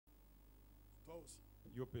aussi.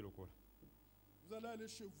 Vous allez aller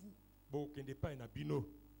chez vous.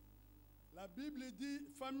 La Bible dit,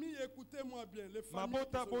 famille, écoutez-moi bien. Les familles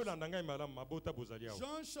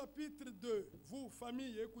Jean chapitre 2, vous,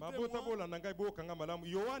 famille, écoutez-moi. Cette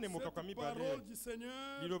parole du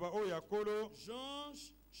Seigneur. Jean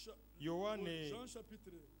chapitre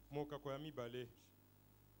 2.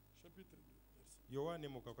 Chapitre 2, merci.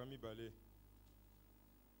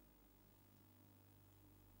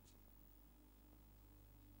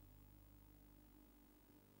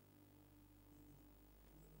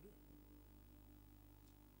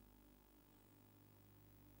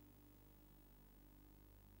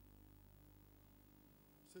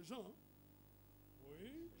 C'est Jean.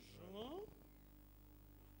 Oui, Jean.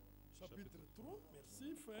 Chapitre 3.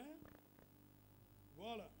 Merci, frère.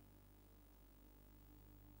 Voilà.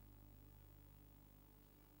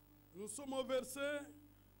 Nous sommes au verset.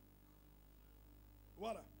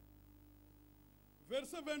 Voilà.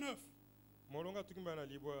 Verset 29.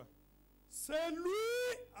 C'est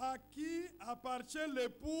lui à qui appartient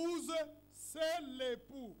l'épouse, c'est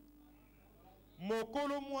l'époux.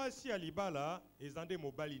 Mokolo mwasi alibala ezande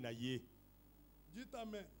mobali na ye. Dites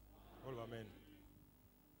amen. Oh, amen.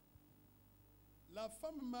 La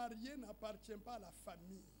femme mariée n'appartient pas à la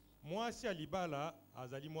famille. Mwasi alibala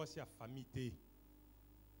azali mwasi a famille.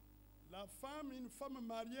 La femme, une femme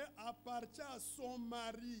mariée appartient à son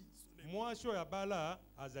mari. Mwasi alibala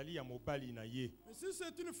azali ya mobali na ye. Mais si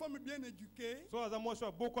c'est une femme bien éduquée, so aza mwasi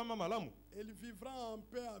beaucoup malamu, elle vivra en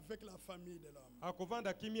paix avec la famille de l'homme.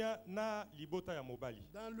 Akovanda kimia na libota ya mobali.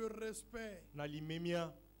 Dans le respect. Na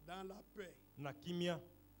limemia. Dans la paix. Na kimia.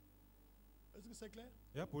 Est-ce que c'est clair?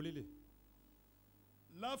 Ya polele.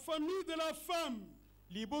 La famille de la femme.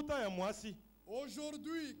 Libota ya mwasi.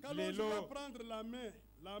 Aujourd'hui, quand on va prendre la main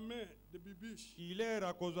de Bibiche,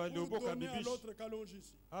 pour donner à l'autre Kalonji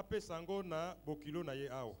ici.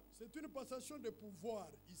 C'est une passation de pouvoir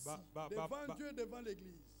ici, devant Dieu et devant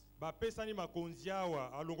l'Église.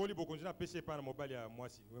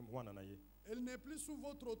 Elle n'est plus sous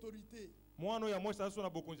votre autorité. Elle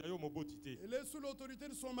est sous l'autorité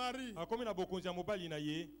de son mari.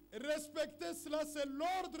 Respectez cela, c'est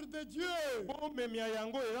l'ordre de Dieu.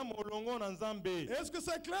 Est-ce que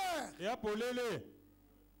c'est clair?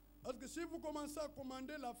 Parce que si vous commencez à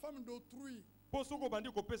commander la femme d'autrui, dans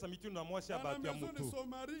la maison de son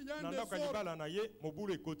mari, il y a un désordre.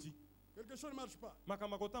 Quelque chose ne marche pas.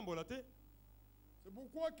 C'est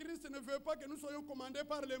pourquoi Christ ne veut pas que nous soyons commandés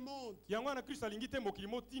par le monde.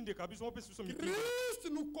 Christ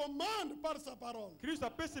nous commande par sa parole. Ça,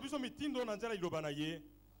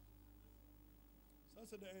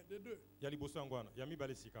 c'est des deux.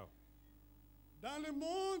 Dans le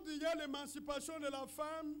monde, il y a l'émancipation de la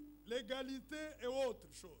femme, l'égalité et autres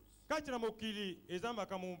choses. Dans la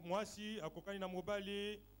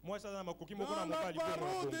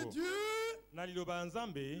parole de Dieu,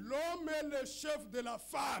 l'homme est le chef de la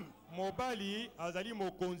femme. Un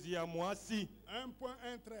point,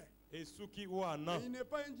 un trait. Et il n'est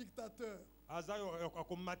pas un dictateur.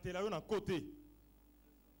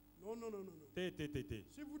 Non, non, non, non.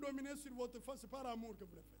 Si vous dominez sur votre femme, ce n'est pas l'amour que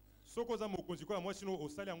vous le faites.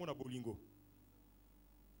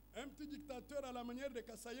 Un petit dictateur à la manière de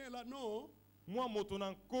Kassayen, là, non. La parole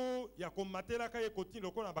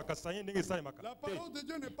de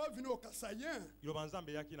Dieu n'est pas venue au Kassayen. La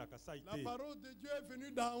parole de Dieu est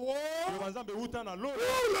venue d'en haut pour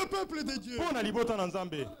le peuple de Dieu.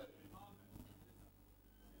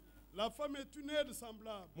 La femme est une aide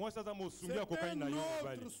semblable. C'est un autre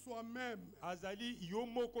soi-même. C'est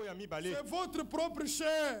votre propre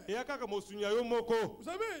chair. Vous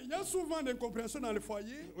savez, il y a souvent des incompréhensions dans le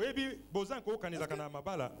foyer.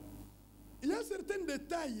 Il y a certains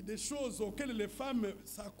détails, des choses auxquelles les femmes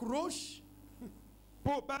s'accrochent.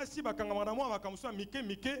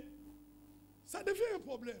 Ça devient un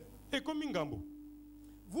problème.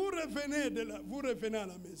 Vous revenez à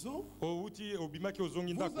la maison. Vous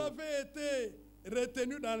avez été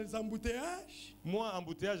retenu dans les embouteillages. Vous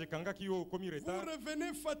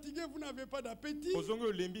revenez fatigué, vous n'avez pas d'appétit. Le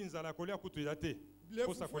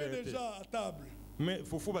foufou est déjà à table. Viens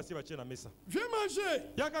manger.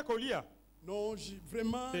 Non,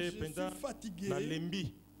 vraiment, je suis fatigué.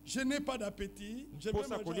 Je n'ai pas d'appétit. Je vais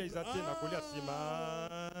manger.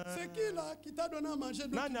 C'est qui là qui t'a donné à manger? Qui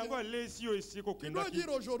doit dire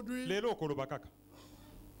aujourd'hui?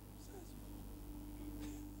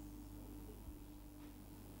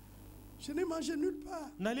 Je n'ai mangé nulle part.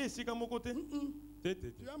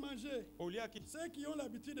 Tu as mangé. Ceux qui ont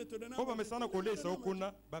l'habitude de te donner. Alors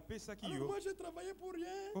moi j'ai travaillé pour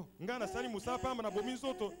rien. C'est une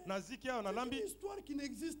histoire qui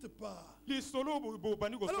n'existe pas. Alors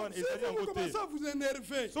si vous commencez à vous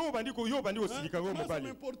énerver, ça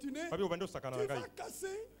m'importuner, tu vas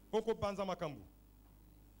casser.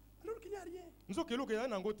 Alors qu'il n'y a rien.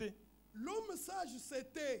 L'homme sage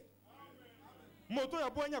c'était. Si la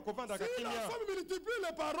femme multiplie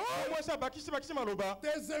les paroles,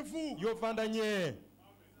 taisez-vous.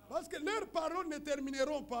 Parce que leurs paroles ne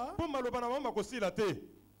termineront pas.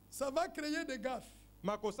 Ça va créer des gaffes. Ou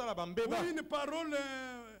une parole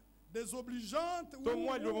désobligeante.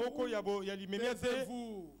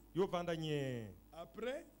 Taisez-vous.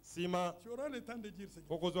 Après, tu auras le temps de dire ce que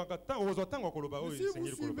si vous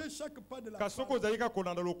suivez chaque pas de la femme,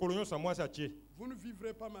 vous ne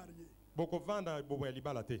vivrez pas marié. C'est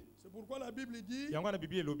pourquoi la Bible dit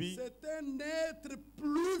c'est un être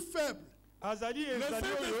plus faible. Le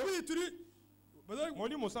Saint-Esprit, vous dites toujours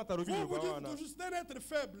c'est un être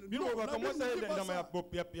faible. Non, la Bible ne dit pas ça. La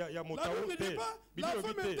Bible ne dit pas la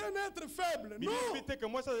femme est un être faible. Non.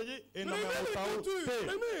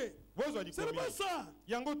 Prenez. Ce n'est pas ça.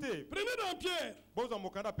 Prenez dans Pierre.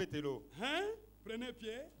 Hein? Prenez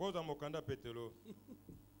Pierre.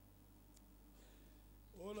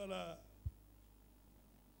 Oh là là.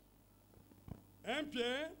 Un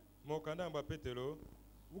Pierre.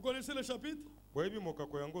 Vous connaissez le chapitre?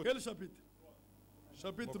 Quel chapitre?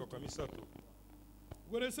 Chapitre 3.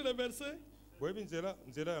 Vous connaissez le verset?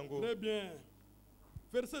 Très bien.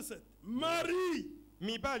 Verset 7. Marie,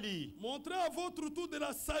 montrez à votre tour de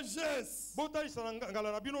la sagesse dans vos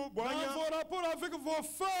rapports avec vos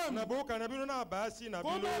femmes,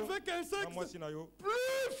 comme avec un sexe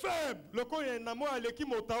plus faible.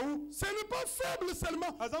 Ce n'est pas faible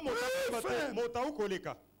seulement, plus faible.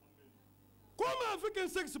 Comme avec un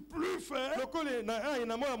sexe plus faible,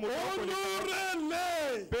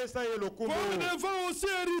 honorez-les. Comme devant aussi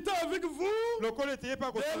hériter avec vous de la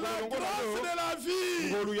grâce de la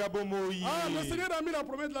vie. Ah, le Seigneur a mis la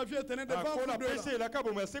promesse de la vie éternelle devant vous deux.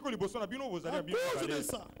 À cause de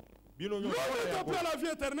ça, l'homme est appelé à la vie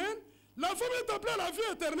éternelle, la femme est appelée à la vie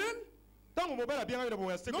éternelle.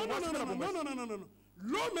 Non.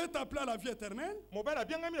 L'homme est appelé à la vie éternelle. La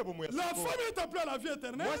femme est appelée à la vie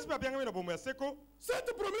éternelle.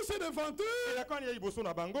 Cette promesse est devant eux.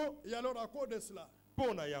 Et alors à cause de cela,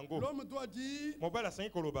 l'homme doit dire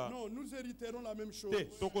non, nous hériterons la même chose.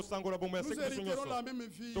 Nous hériterons la même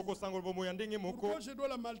vie. Pourquoi je dois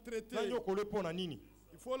la maltraiter?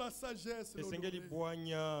 Il faut la sagesse. Les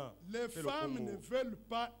femmes ne veulent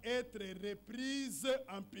pas être reprises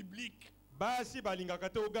en public.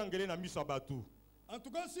 En tout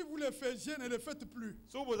cas, si vous le faisiez, ne le faites plus.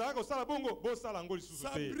 Ça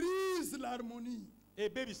brise l'harmonie.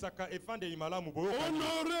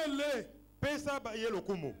 Honorez-les.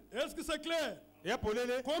 Est-ce que c'est clair?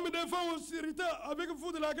 Comme devant aussi hériter avec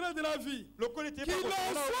vous de la grâce de la vie, qu'il en soit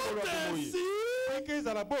ainsi,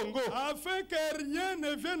 afin que rien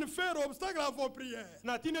ne vienne faire obstacle à vos prières. Si vous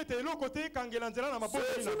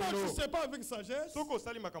n'agissez pas avec sagesse, vous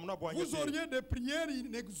auriez des prières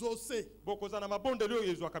inexaucées.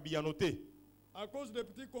 À cause des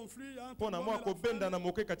petits conflits entre l'homme et la femme,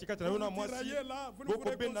 vous tiraillez là, vous ne vous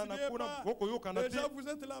réconciliez pas. Déjà vous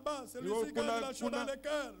êtes là-bas, celui-ci gagne la chose dans le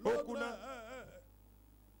cœur, l'autre là.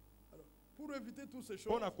 Pour éviter toutes ces choses,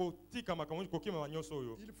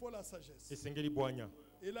 il faut la sagesse.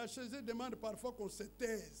 Et la sagesse demande parfois qu'on se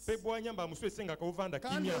taise.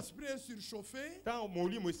 Quand l'esprit est surchauffé,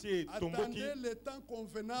 attendez le temps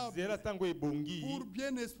convenable pour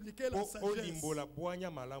bien expliquer la sagesse.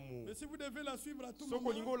 Mais si vous devez la suivre à tout moment,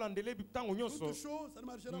 toute chose, ça ne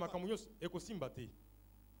marchera pas.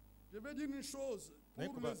 Je vais dire une chose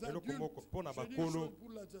pour les adultes. Je dis une chose pour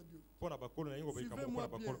les adultes. Suivez-moi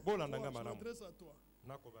bien. Toi, je m'adresse à toi.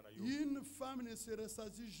 Une femme ne se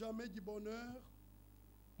rassasie jamais du bonheur.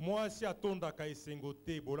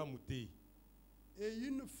 Et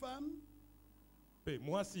une femme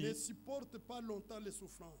ne supporte pas longtemps les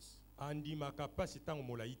souffrances.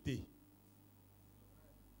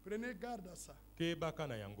 Prenez garde à ça. Et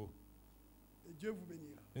Dieu vous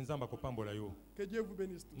bénira. Que Dieu vous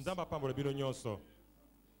bénisse tous.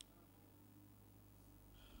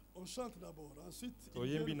 On chante d'abord, ensuite